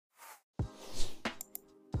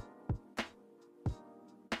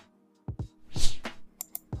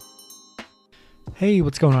Hey,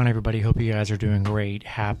 what's going on, everybody? Hope you guys are doing great.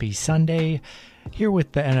 Happy Sunday. Here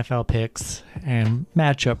with the NFL picks and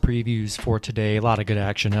matchup previews for today. A lot of good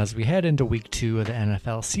action as we head into week 2 of the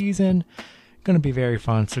NFL season. Going to be very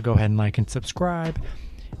fun, so go ahead and like and subscribe.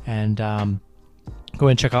 And go ahead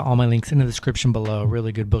and check out all my links in the description below.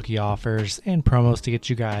 Really good bookie offers and promos to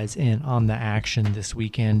get you guys in on the action this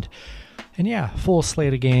weekend. And yeah, full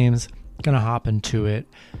slate of games. Going to hop into it.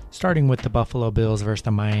 Starting with the Buffalo Bills versus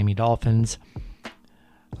the Miami Dolphins.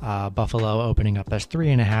 Buffalo opening up as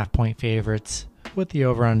 3.5 point favorites with the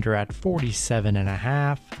over-under at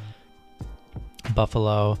 47.5.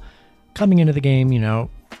 Buffalo coming into the game,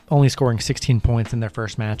 only scoring 16 points in their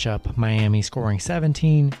first matchup. Miami scoring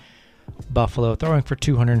 17. Buffalo throwing for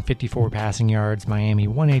 254 passing yards. Miami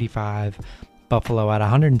 185. Buffalo at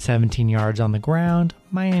 117 yards on the ground.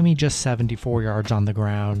 Miami just 74 yards on the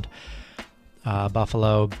ground.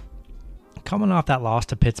 Buffalo coming off that loss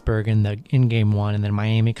to Pittsburgh in game 1, and then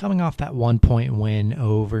Miami coming off that 1-point win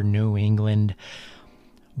over New England.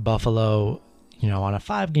 Buffalo, on a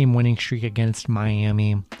 5-game winning streak against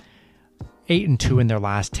Miami, 8-2 in their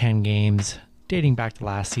last 10 games, dating back to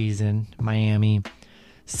last season. Miami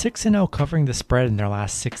 6-0 covering the spread in their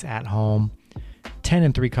last 6 at home,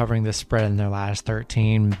 10-3 covering the spread in their last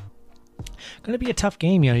 13. Going to be a tough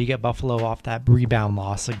game. You get Buffalo off that rebound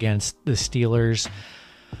loss against the Steelers.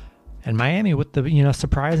 And Miami with the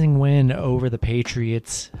surprising win over the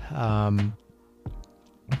Patriots. Going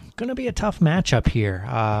to be a tough matchup here.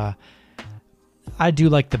 I do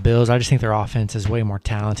like the Bills. I just think their offense is way more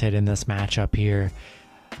talented in this matchup here.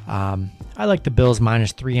 I like the Bills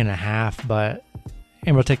minus 3.5, but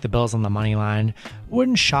we'll take the Bills on the money line.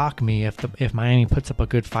 Wouldn't shock me if Miami puts up a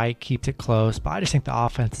good fight, keeps it close, but I just think the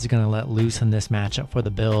offense is going to let loose in this matchup for the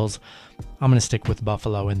Bills. I'm going to stick with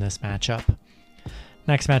Buffalo in this matchup.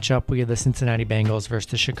 Next matchup, we have the Cincinnati Bengals versus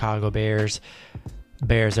the Chicago Bears.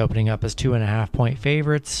 Bears opening up as 2.5 point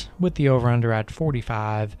favorites with the over-under at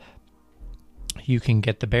 45. You can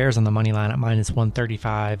get the Bears on the money line at minus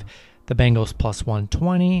 135. The Bengals plus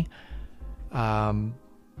 120.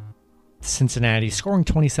 Cincinnati scoring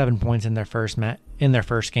 27 points in their first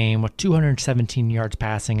game with 217 yards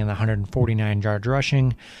passing and 149 yards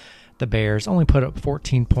rushing. The Bears only put up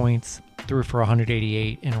 14 points, threw for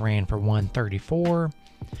 188 and ran for 134.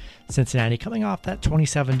 Cincinnati coming off that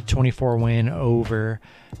 27-24 win over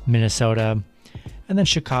Minnesota. And then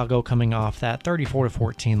Chicago coming off that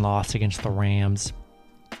 34-14 loss against the Rams.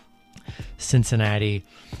 Cincinnati,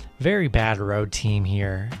 very bad road team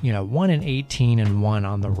here. 1-18-1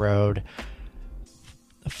 on the road.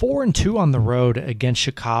 4-2 on the road against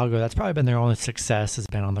Chicago. That's probably been their only success, has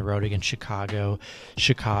been on the road against Chicago.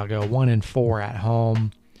 Chicago 1-4 at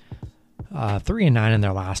home. 3-9 in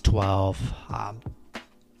their last 12.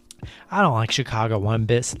 I don't like Chicago one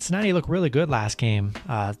bit. Cincinnati looked really good last game.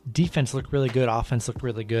 Defense looked really good. Offense looked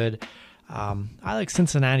really good. I like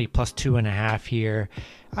Cincinnati plus 2.5 here.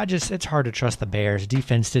 It's hard to trust the Bears.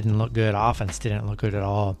 Defense didn't look good. Offense didn't look good at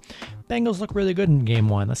all. Bengals look really good in game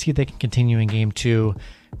 1. Let's see if they can continue in game 2.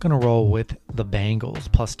 Gonna roll with the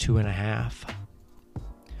Bengals plus 2.5.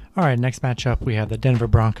 All right, next matchup, we have the Denver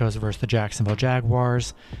Broncos versus the Jacksonville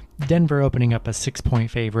Jaguars. Denver opening up as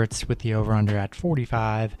 6-point favorites with the over-under at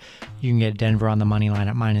 45. You can get Denver on the money line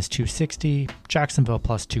at minus 260. Jacksonville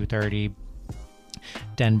plus 230.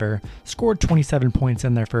 Denver scored 27 points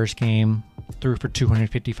in their first game, threw for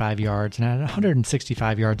 255 yards and had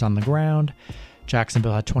 165 yards on the ground.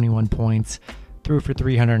 Jacksonville had 21 points, threw for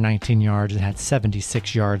 319 yards and had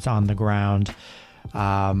 76 yards on the ground.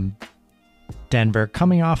 Denver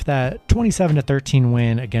coming off that 27-13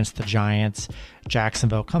 win against the Giants.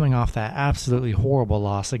 Jacksonville coming off that absolutely horrible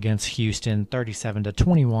loss against Houston,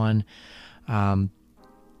 37-21.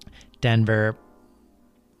 Denver,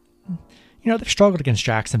 they've struggled against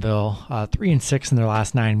Jacksonville. 3-6 in their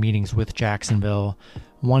last 9 meetings with Jacksonville.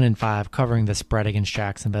 1-5 covering the spread against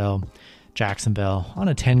Jacksonville. Jacksonville on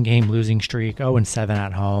a 10-game losing streak, 0-7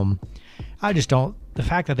 at home. The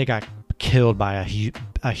fact that they got killed by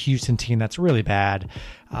a Houston team that's really bad.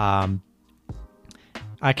 I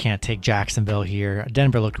can't take Jacksonville here.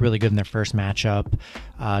 Denver looked really good in their first matchup.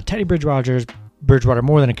 Teddy Bridgewater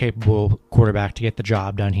more than a capable quarterback to get the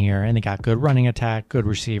job done here, and they got good running attack, good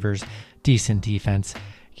receivers, decent defense.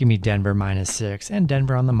 Give me Denver minus 6 and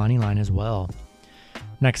Denver on the money line as well.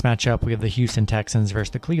 Next matchup, we have the Houston Texans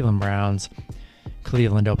versus the Cleveland Browns.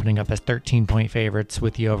 Cleveland opening up as 13-point favorites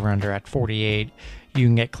with the over-under at 48. You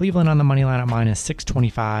can get Cleveland on the money line at minus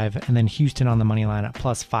 625 and then Houston on the money line at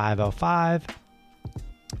plus 505.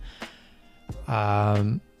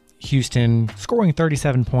 Houston scoring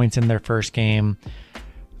 37 points in their first game.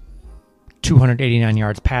 289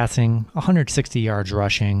 yards passing, 160 yards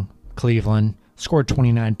rushing. Cleveland scored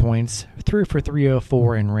 29 points, threw for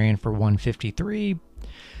 304 and ran for 153.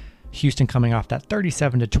 Houston coming off that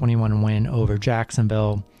 37-21 win over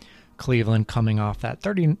Jacksonville. Cleveland coming off that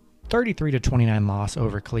 33-29 loss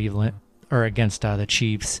over Cleveland or against the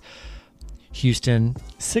Chiefs. Houston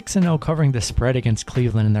 6-0 covering the spread against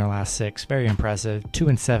Cleveland in their last 6. Very impressive.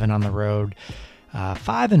 2-7 on the road.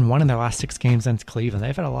 5-1 in their last 6 games against Cleveland.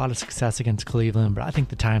 They've had a lot of success against Cleveland, but I think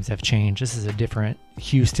the times have changed. This is a different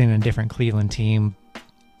Houston and different Cleveland team.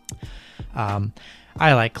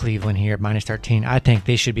 I like Cleveland here, minus 13. I think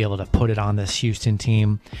they should be able to put it on this Houston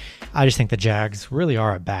team. I just think the Jags really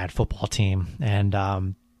are a bad football team, and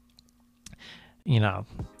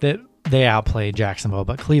they outplayed Jacksonville,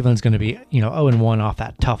 but Cleveland's going to be 0-1 off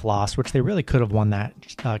that tough loss, which they really could have won that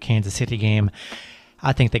Kansas City game.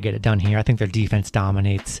 I think they get it done here. I think their defense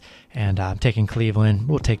dominates, and I'm taking Cleveland.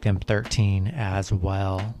 We'll take them 13 as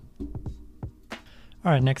well.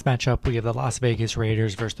 All right, next matchup, we have the Las Vegas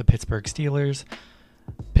Raiders versus the Pittsburgh Steelers.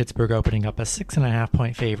 Pittsburgh opening up as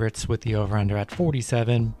 6.5-point favorites with the over-under at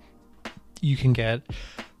 47. You can get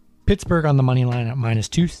Pittsburgh on the money line at minus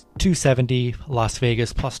 270, Las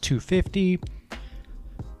Vegas plus 250.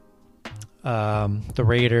 The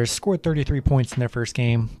Raiders scored 33 points in their first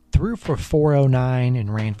game, threw for 409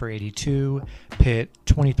 and ran for 82. Pitt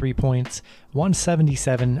 23 points,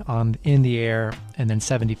 177 in the air, and then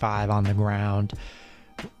 75 on the ground.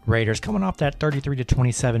 Raiders coming off that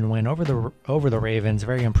 33-27 win over the Ravens,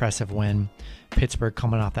 very impressive win. Pittsburgh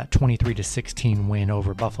coming off that 23-16 win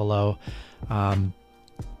over Buffalo.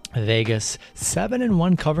 Vegas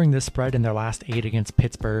 7-1 covering the spread in their last 8 against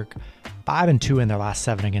Pittsburgh, 5-2 in their last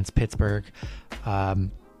 7 against Pittsburgh.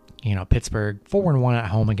 Pittsburgh 4-1 at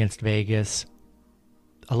home against Vegas,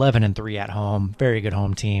 11-3 at home. Very good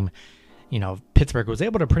home team. Pittsburgh was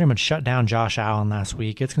able to pretty much shut down Josh Allen last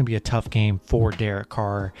week. It's going to be a tough game for Derek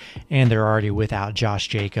Carr, and they're already without Josh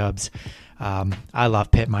Jacobs. I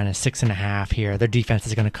love Pitt minus 6.5 here. Their defense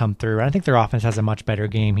is going to come through. I think their offense has a much better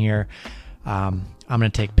game here. I'm going to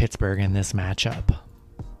take Pittsburgh in this matchup.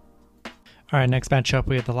 All right, next matchup,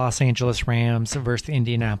 we have the Los Angeles Rams versus the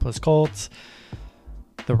Indianapolis Colts.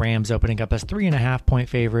 The Rams opening up as 3.5-point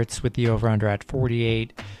favorites with the over-under at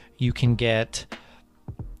 48. You can get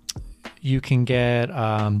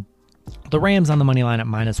the Rams on the money line at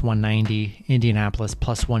minus 190, Indianapolis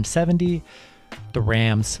plus 170. The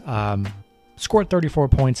Rams scored 34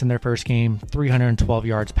 points in their first game, 312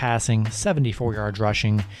 yards passing, 74 yards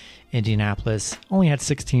rushing. Indianapolis only had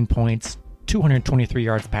 16 points, 223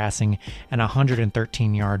 yards passing, and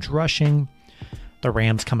 113 yards rushing. The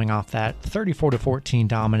Rams coming off that 34-14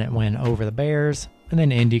 dominant win over the Bears, and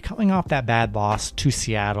then Indy coming off that bad loss to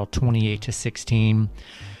Seattle, 28-16.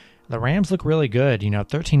 The Rams look really good,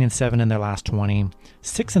 13-7 in their last 20,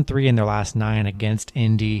 6-3 in their last 9 against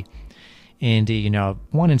Indy. Indy,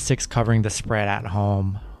 1-6 covering the spread at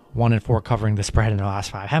home, 1-4 covering the spread in their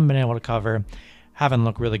last 5. Haven't been able to cover. Haven't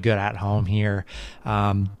looked really good at home here.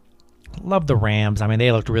 Love the Rams. I mean,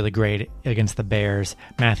 they looked really great against the Bears.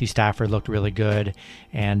 Matthew Stafford looked really good.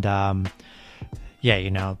 And,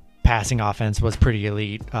 passing offense was pretty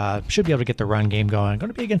elite. Should be able to get the run game going.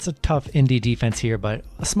 Going to be against a tough Indy defense here, but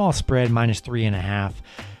a small spread, minus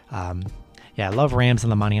 3.5. Love Rams on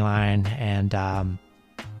the money line. And,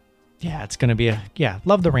 it's going to be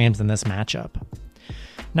love the Rams in this matchup.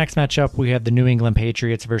 Next matchup, we have the New England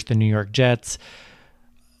Patriots versus the New York Jets.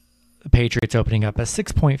 The Patriots opening up as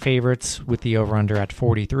 6-point favorites with the over-under at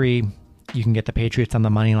 43. You can get the Patriots on the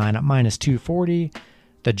money line at minus 240.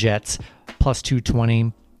 The Jets plus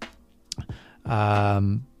 220.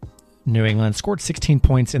 New England scored 16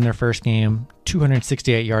 points in their first game,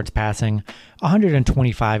 268 yards passing,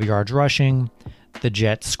 125 yards rushing. The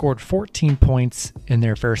Jets scored 14 points in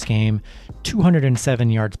their first game, 207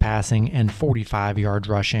 yards passing, and 45 yards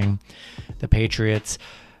rushing. The Patriots,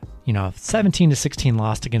 17-16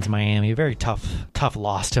 lost against Miami. Very tough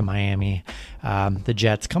loss to Miami. The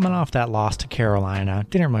Jets coming off that loss to Carolina.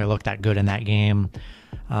 Didn't really look that good in that game.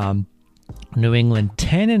 New England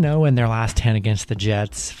 10-0 in their last 10 against the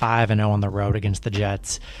Jets, 5-0 on the road against the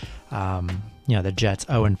Jets. The Jets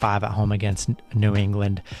 0-5 at home against New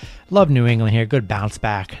England. Love New England here. Good bounce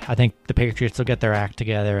back. I think the Patriots will get their act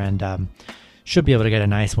together and should be able to get a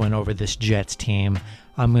nice win over this Jets team.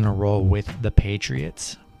 I'm going to roll with the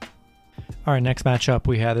Patriots. All right, next matchup,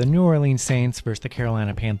 we have the New Orleans Saints versus the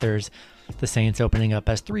Carolina Panthers. The Saints opening up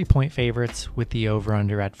as 3-point favorites with the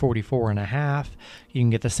over-under at 44.5. You can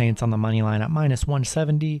get the Saints on the money line at minus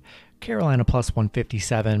 170, Carolina plus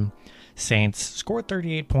 157. Saints scored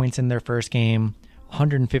 38 points in their first game,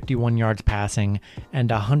 151 yards passing, and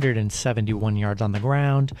 171 yards on the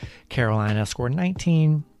ground. Carolina scored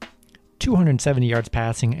 19, 270 yards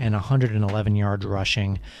passing, and 111 yards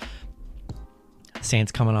rushing.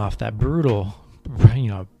 Saints coming off that brutal,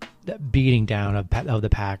 that beating down of the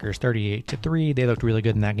Packers, 38-3. They looked really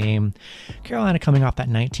good in that game. Carolina coming off that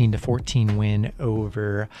 19-14 win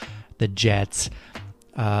over the Jets.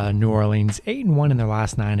 New Orleans 8-1 in their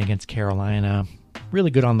last 9 against Carolina.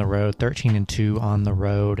 Really good on the road, 13-2 on the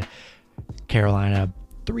road. Carolina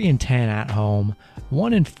 3-10 at home,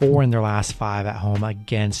 1-4 in their last 5 at home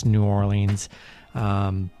against New Orleans.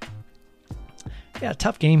 Yeah,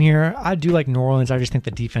 tough game here. I do like New Orleans. I just think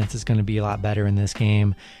the defense is going to be a lot better in this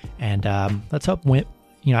game. And let's hope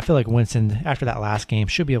I feel like Winston, after that last game,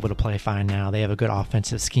 should be able to play fine now. They have a good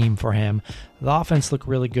offensive scheme for him. The offense looked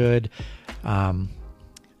really good. I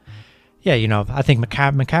think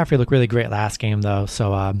McCaffrey looked really great last game, though.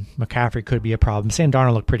 So McCaffrey could be a problem. Sam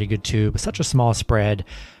Darnold looked pretty good, too. But such a small spread.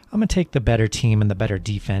 I'm going to take the better team and the better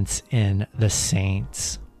defense in the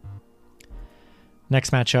Saints.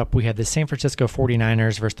 Next matchup, we have the San Francisco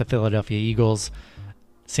 49ers versus the Philadelphia Eagles.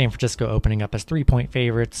 San Francisco opening up as 3-point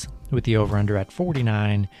favorites with the over-under at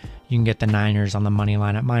 49. You can get the Niners on the money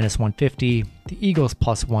line at -150. The Eagles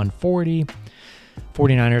 +140.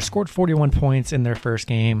 49ers scored 41 points in their first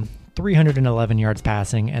game, 311 yards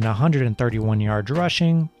passing, and 131 yards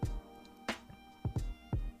rushing.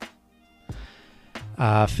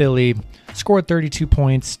 Philly scored 32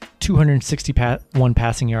 points, 261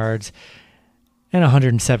 passing yards, and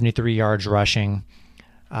 173 yards rushing.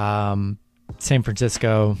 San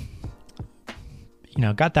Francisco,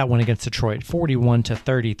 got that one against Detroit,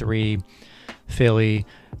 41-33. Philly,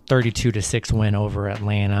 32-6 win over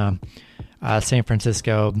Atlanta. San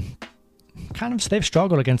Francisco, they've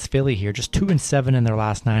struggled against Philly here. Just 2-7 in their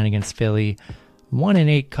last 9 against Philly.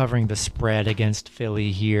 1-8 covering the spread against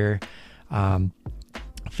Philly here.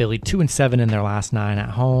 Philly 2-7 in their last 9 at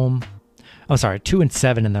home.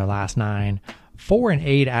 2-7 in their last 9.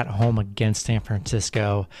 4-8 at home against San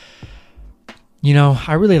Francisco.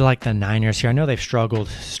 I really like the Niners here. I know they've struggled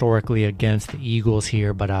historically against the Eagles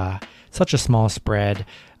here, but such a small spread.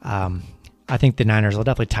 I think the Niners will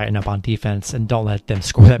definitely tighten up on defense and don't let them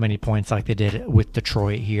score that many points like they did with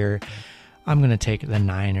Detroit here. I'm going to take the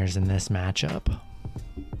Niners in this matchup.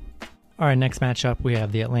 All right, next matchup, we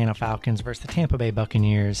have the Atlanta Falcons versus the Tampa Bay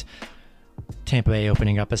Buccaneers. Tampa Bay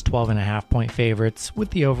opening up as 12.5-point favorites with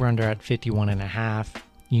the over-under at 51.5.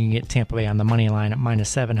 You can get Tampa Bay on the money line at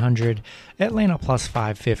 -700. Atlanta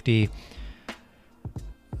 +550.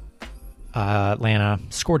 Atlanta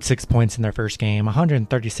scored 6 points in their first game,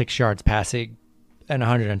 136 yards passing and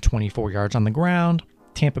 124 yards on the ground.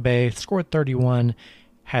 Tampa Bay scored 31,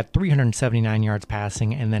 had 379 yards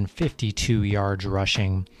passing and then 52 yards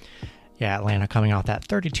rushing. Yeah, Atlanta coming off that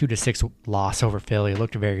 32-6 loss over Philly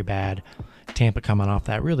looked very bad. Tampa coming off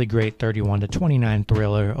that really great 31-29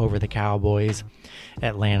 thriller over the Cowboys.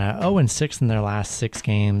 Atlanta 0-6 in their last 6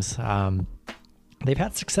 games. They've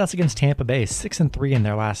had success against Tampa Bay, 6-3 in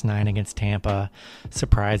their last 9 against Tampa.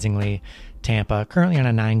 Surprisingly, Tampa currently on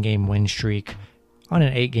a 9-game win streak, on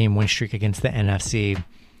an 8-game win streak against the NFC.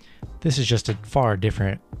 This is just a far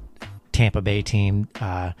different Tampa Bay team.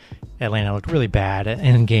 Atlanta looked really bad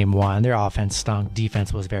in game 1. Their offense stunk.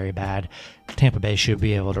 Defense was very bad. Tampa Bay should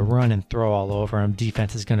be able to run and throw all over them.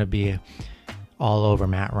 Defense is going to be all over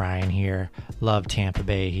Matt Ryan here. Love Tampa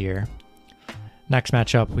Bay here. Next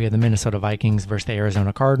matchup, we have the Minnesota Vikings versus the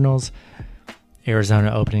Arizona Cardinals.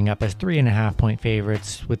 Arizona opening up as 3.5-point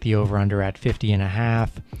favorites with the over-under at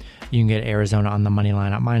 50.5. You can get Arizona on the money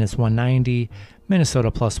line at -190.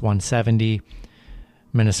 Minnesota +170.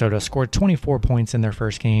 Minnesota scored 24 points in their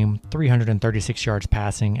first game, 336 yards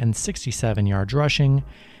passing and 67 yards rushing.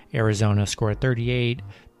 Arizona scored 38,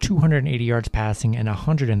 280 yards passing and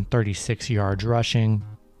 136 yards rushing.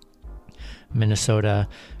 Minnesota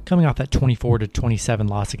coming off that 24-27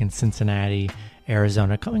 loss against Cincinnati.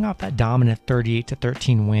 Arizona coming off that dominant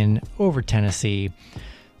 38-13 win over Tennessee.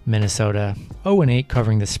 Minnesota 0-8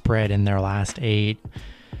 covering the spread in their last 8.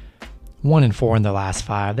 1-4 in the last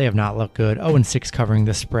 5. They have not looked good. 0-6 covering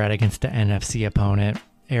the spread against the NFC opponent.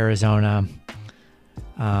 Arizona,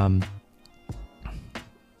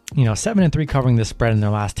 7-3 covering the spread in their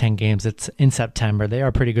last 10 games. It's in September. They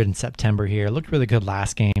are pretty good in September here. Looked really good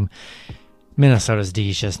last game. Minnesota's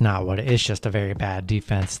D is just not what it is. It's just a very bad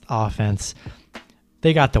defense. Offense,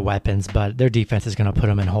 they got the weapons, but their defense is going to put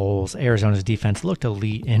them in holes. Arizona's defense looked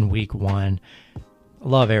elite in week 1.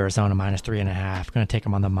 Love Arizona -3.5. Going to take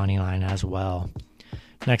them on the money line as well.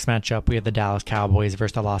 Next matchup, we have the Dallas Cowboys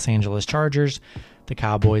versus the Los Angeles Chargers. The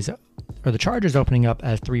Cowboys the Chargers opening up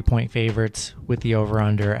as 3-point favorites with the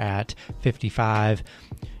over-under at 55.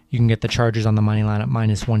 You can get the Chargers on the money line at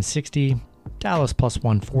 -160. Dallas plus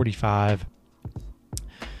 145.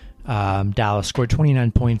 Dallas scored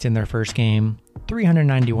 29 points in their first game,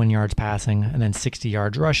 391 yards passing, and then 60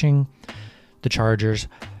 yards rushing. The Chargers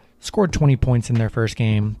scored 20 points in their first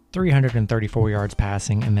game, 334 yards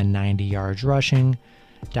passing, and then 90 yards rushing.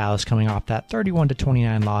 Dallas coming off that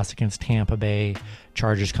 31-29 loss against Tampa Bay.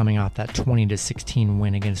 Chargers coming off that 20-16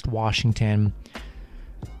 win against Washington.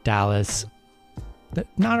 Dallas,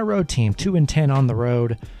 not a road team, 2-10 on the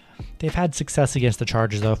road. They've had success against the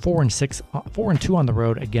Chargers though, 4-2 on the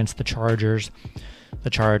road against the Chargers.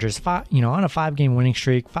 The Chargers, on a 5-game winning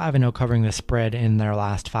streak, 5-0 covering the spread in their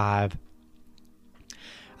last 5.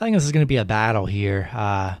 I think this is going to be a battle here.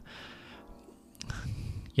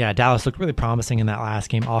 Dallas looked really promising in that last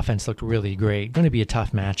game. Offense looked really great. Going to be a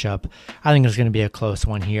tough matchup. I think it's going to be a close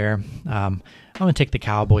one here. I'm going to take the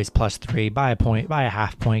Cowboys +3 by a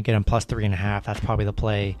half point, get them +3.5. That's probably the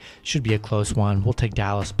play. Should be a close one. We'll take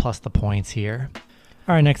Dallas plus the points here.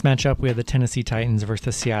 All right, next matchup, we have the Tennessee Titans versus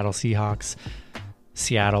the Seattle Seahawks.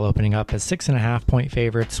 Seattle opening up as 6.5-point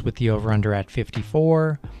favorites with the over-under at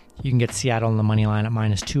 54. You can get Seattle on the money line at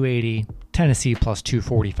 -280. Tennessee plus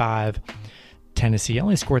 245. Tennessee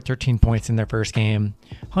only scored 13 points in their first game,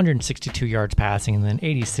 162 yards passing, and then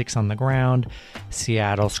 86 on the ground.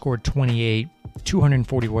 Seattle scored 28,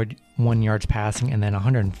 241 yards passing, and then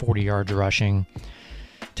 140 yards rushing.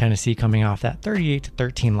 Tennessee coming off that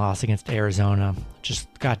 38-13 loss against Arizona, just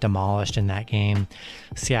got demolished in that game.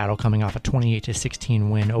 Seattle coming off a 28-16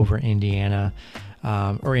 win over Indianapolis.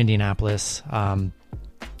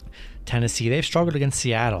 Tennessee, they've struggled against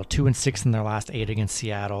Seattle, 2-6 in their last 8 against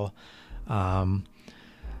Seattle.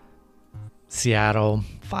 Seattle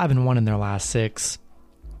 5-1 in their last 6.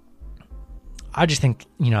 I just think,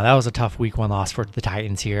 that was a tough week 1 loss for the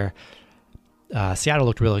Titans here. Seattle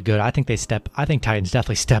looked really good. I think Titans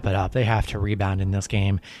definitely step it up. They have to rebound in this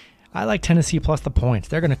game. I like Tennessee plus the points.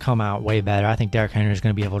 They're going to come out way better. I think Derrick Henry is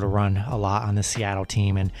going to be able to run a lot on the Seattle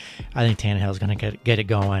team, and I think Tannehill is going to get it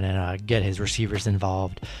going and get his receivers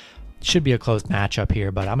involved. Should be a close matchup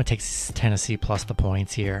here, but I'm going to take Tennessee plus the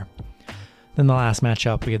points here. Then the last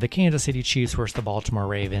matchup, we have the Kansas City Chiefs versus the Baltimore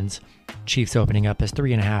Ravens. Chiefs opening up as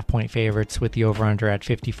 3.5-point favorites with the over-under at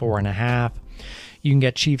 54.5. You can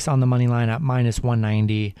get Chiefs on the money line at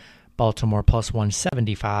 -190, Baltimore plus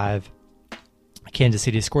 175. Kansas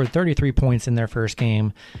City scored 33 points in their first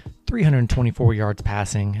game, 324 yards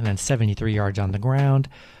passing, and then 73 yards on the ground.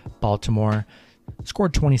 Baltimore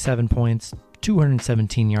scored 27 points,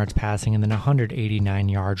 217 yards passing, and then 189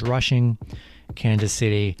 yards rushing. Kansas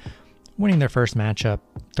City winning their first matchup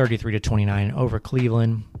 33-29 over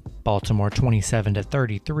Cleveland. Baltimore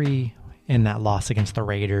 27-33 in that loss against the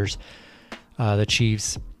Raiders. The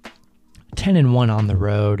Chiefs 10-1 on the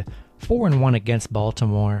road, 4-1 against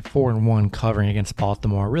Baltimore, 4-1 covering against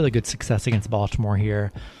Baltimore. Really good success against Baltimore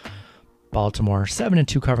here. Baltimore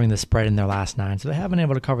 7-2 covering the spread in their last 9, so they haven't been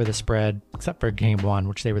able to cover the spread except for game 1,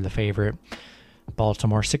 which they were the favorite.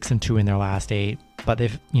 Baltimore 6-2 in their last 8, but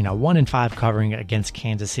they've 1-5 covering against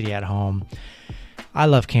Kansas City at home. I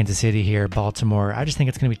love Kansas City here. Baltimore, I just think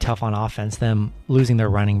it's going to be tough on offense. Them losing their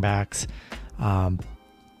running backs.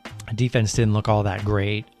 Defense didn't look all that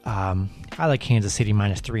great. I like Kansas City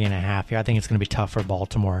 -3.5 here. I think it's going to be tough for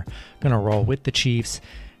Baltimore. Going to roll with the Chiefs.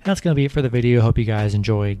 And that's going to be it for the video. Hope you guys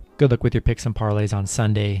enjoyed. Good luck with your picks and parlays on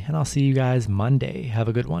Sunday, and I'll see you guys Monday. Have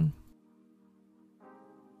a good one.